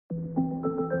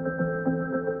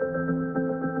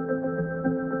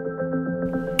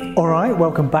Alright,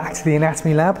 welcome back to the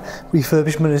anatomy lab.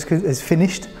 Refurbishment is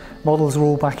finished. Models are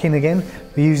all back in again.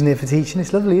 We're using it for teaching.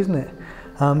 It's lovely, isn't it?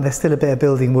 There's still a bit of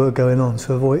building work going on,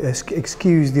 so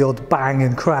excuse the odd bang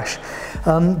and crash.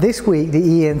 This week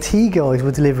the ENT guys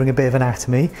were delivering a bit of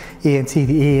anatomy. ENT,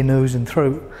 the ear, nose and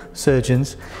throat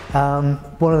surgeons.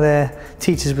 One of their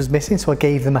teachers was missing, so I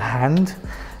gave them a hand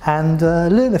and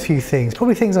learned a few things.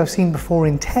 Probably things I've seen before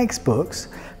in textbooks,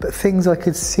 but things I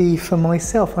could see for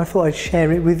myself. I thought I'd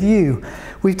share it with you.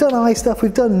 We've done eye stuff,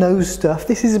 we've done nose stuff.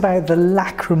 This is about the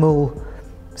lacrimal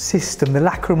system, the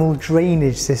lacrimal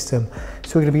drainage system.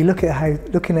 So we're going to be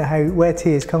looking at how where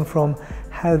tears come from,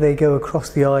 how they go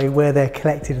across the eye, where they're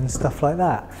collected and stuff like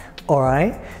that. All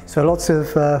right, so lots of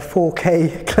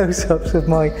 4K close-ups of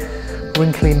my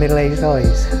wrinkly middle-aged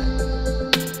eyes.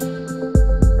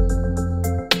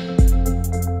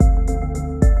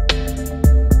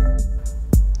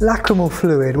 Lacrimal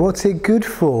fluid, what's it good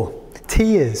for?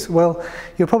 Tears. Well,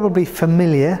 you're probably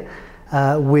familiar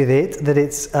with it, that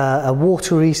it's a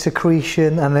watery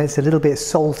secretion and it's a little bit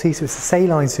salty, so it's a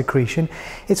saline secretion.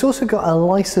 It's also got a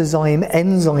lysozyme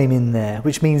enzyme in there,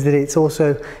 which means that it's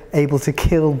also able to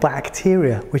kill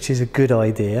bacteria, which is a good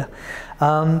idea.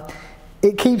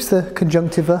 It keeps the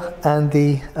conjunctiva and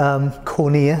the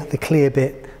cornea, the clear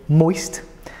bit, moist.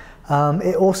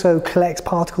 It also collects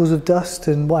particles of dust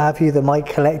and what have you that might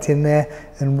collect in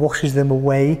there and washes them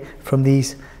away from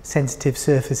these sensitive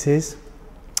surfaces.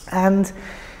 And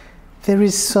there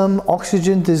is some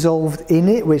oxygen dissolved in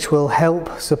it which will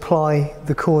help supply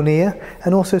the cornea,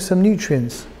 and also some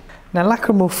nutrients. Now,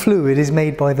 lacrimal fluid is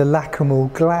made by the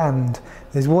lacrimal gland.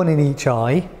 There's one in each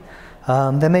eye.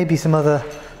 There may be some other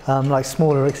like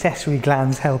smaller accessory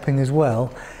glands helping as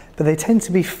well, but they tend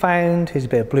to be found, here's a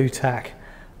bit of blue tack,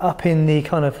 up in the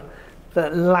kind of the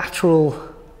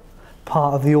lateral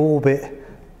part of the orbit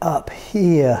up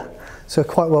here. So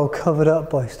quite well covered up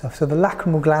by stuff. So the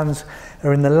lacrimal glands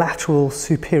are in the lateral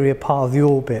superior part of the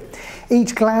orbit.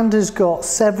 Each gland has got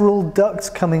several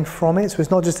ducts coming from it, so it's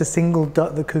not just a single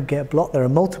duct that could get blocked, there are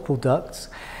multiple ducts.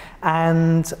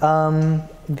 And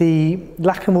the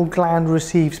lacrimal gland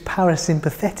receives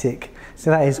parasympathetic,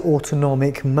 so that is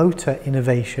autonomic motor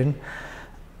innervation,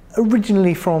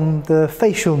 originally from the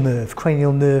facial nerve,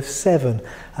 cranial nerve 7,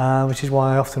 which is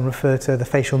why I often refer to the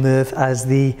facial nerve as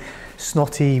the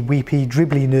snotty, weepy,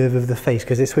 dribbly nerve of the face,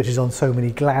 because it switches on so many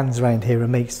glands around here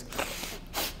and makes,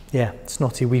 yeah,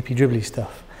 snotty, weepy, dribbly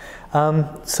stuff.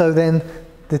 So then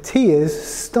the tears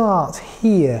start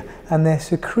here and they're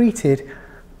secreted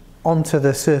onto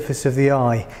the surface of the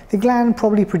eye. The gland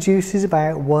probably produces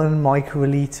about 1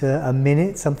 microliter a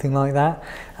minute, something like that,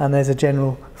 and there's a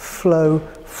general flow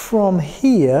from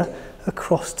here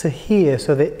across to here,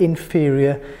 so the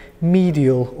inferior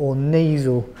medial or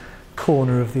nasal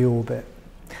corner of the orbit.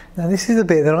 Now this is the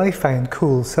bit that I found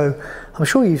cool. So I'm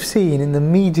sure you've seen in the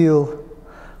medial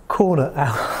corner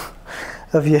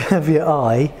of your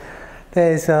eye,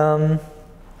 there's a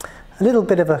little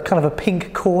bit of a kind of a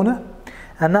pink corner,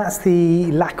 and that's the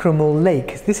lacrimal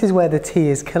lake. This is where the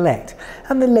tears collect,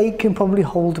 and the lake can probably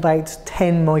hold about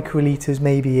 10 microliters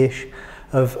maybe-ish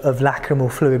of lacrimal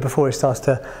fluid before it starts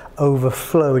to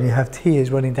overflow and you have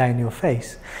tears running down your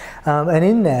face. And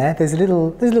in there, there's a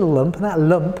little lump, and that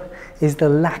lump is the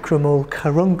lacrimal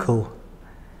caruncle.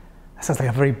 That sounds like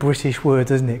a very British word,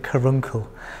 doesn't it? Caruncle.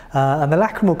 And the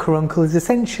lacrimal caruncle is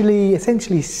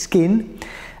essentially skin,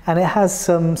 and it has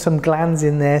some glands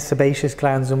in there, sebaceous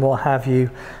glands and what have you,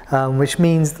 which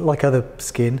means, like other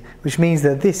skin, which means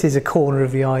that this is a corner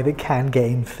of the eye that can get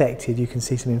infected. You can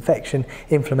see some infection,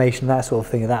 inflammation, that sort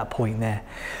of thing at that point there.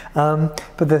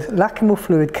 But the lacrimal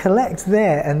fluid collects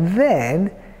there, and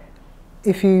then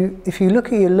if you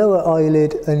look at your lower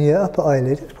eyelid and your upper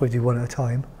eyelid, let's probably do one at a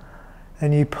time,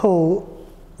 and you pull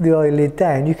the eyelid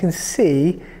down, you can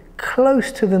see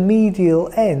close to the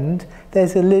medial end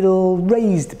there's a little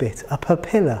raised bit, a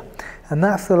papilla, and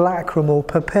that's the lacrimal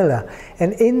papilla.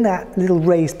 And in that little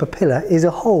raised papilla is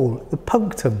a hole, the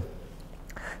punctum.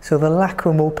 So the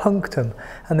lacrimal punctum.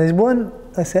 And there's one,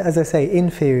 as I say,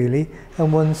 inferiorly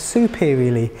and one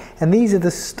superiorly. And these are the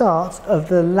starts of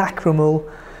the lacrimal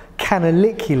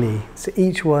canaliculi. So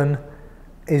each one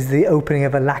is the opening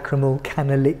of a lacrimal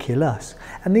canaliculus.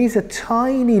 And these are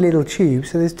tiny little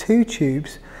tubes. So there's 2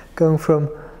 tubes going from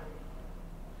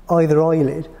either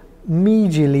eyelid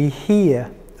medially here.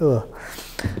 Ugh.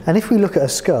 And if we look at a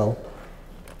skull,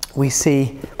 we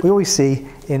always see,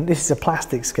 this is a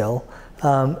plastic skull,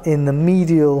 in the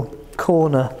medial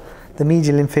corner, the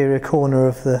medial inferior corner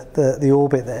of the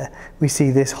orbit there, we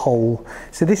see this hole.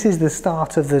 So this is the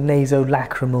start of the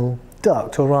nasolacrimal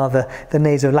duct, or rather the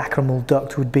nasolacrimal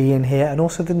duct would be in here, and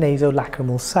also the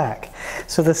nasolacrimal sac.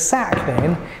 So the sac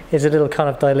then is a little kind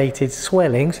of dilated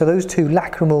swelling, so those two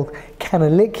lacrimal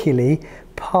canaliculi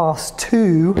pass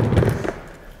to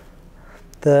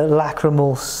the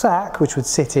lacrimal sac, which would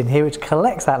sit in here, which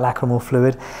collects that lacrimal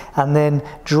fluid and then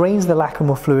drains the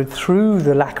lacrimal fluid through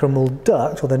the lacrimal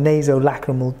duct, or the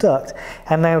nasolacrimal duct.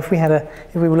 And now if we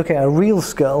were looking at a real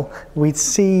skull, we'd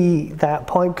see that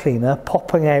pipe cleaner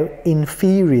popping out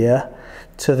inferior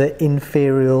to the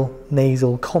inferior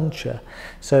nasal concha,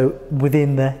 so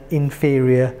within the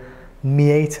inferior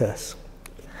meatus.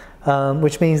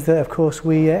 Which means that, of course,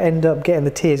 we end up getting the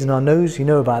tears in our nose. You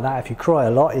know about that. If you cry a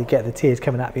lot, you get the tears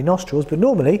coming out of your nostrils. But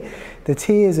normally, the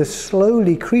tears are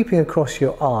slowly creeping across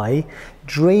your eye,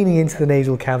 draining into the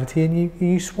nasal cavity, and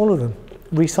you swallow them.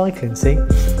 Recycling, see?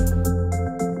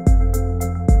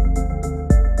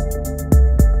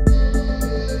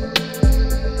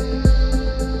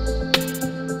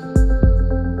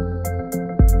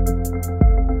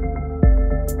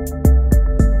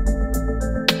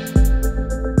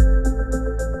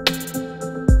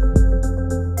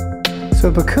 So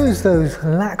because those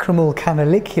lacrimal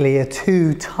canaliculi are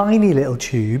two tiny little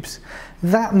tubes,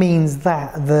 that means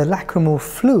that the lacrimal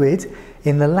fluid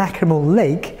in the lacrimal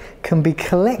lake can be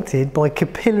collected by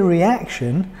capillary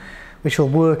action, which will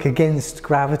work against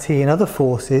gravity and other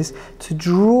forces to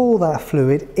draw that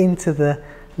fluid into the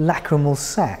lacrimal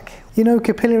sac. You know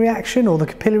capillary action, or the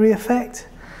capillary effect?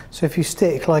 So if you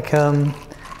stick like a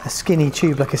skinny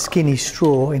tube, like a skinny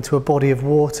straw, into a body of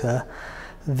water,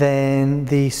 then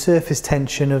the surface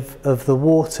tension of the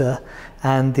water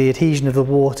and the adhesion of the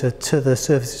water to the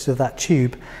surfaces of that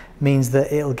tube means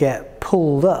that it'll get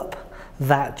pulled up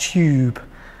that tube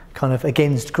kind of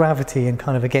against gravity and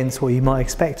kind of against what you might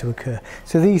expect to occur.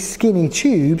 So these skinny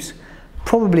tubes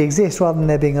probably exist, rather than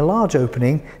there being a large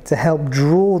opening, to help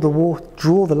draw the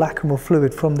lacrimal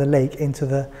fluid from the lake into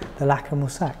the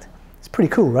lacrimal sac. It's pretty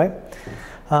cool, right?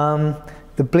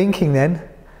 The blinking then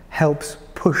helps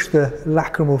push the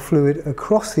lacrimal fluid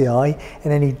across the eye,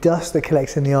 and any dust that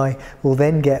collects in the eye will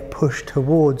then get pushed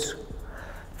towards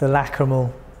the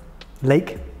lacrimal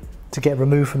lake to get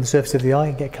removed from the surface of the eye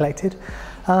and get collected.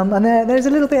 And there's a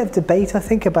little bit of debate, I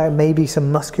think, about maybe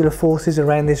some muscular forces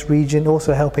around this region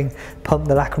also helping pump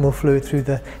the lacrimal fluid through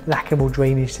the lacrimal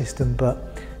drainage system,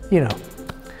 but you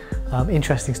know,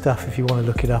 interesting stuff if you want to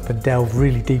look it up and delve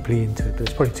really deeply into it, but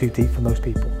it's probably too deep for most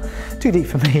people. Too deep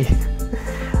for me.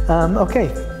 Okay,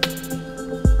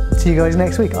 see you guys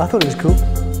next week. I thought it was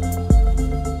cool.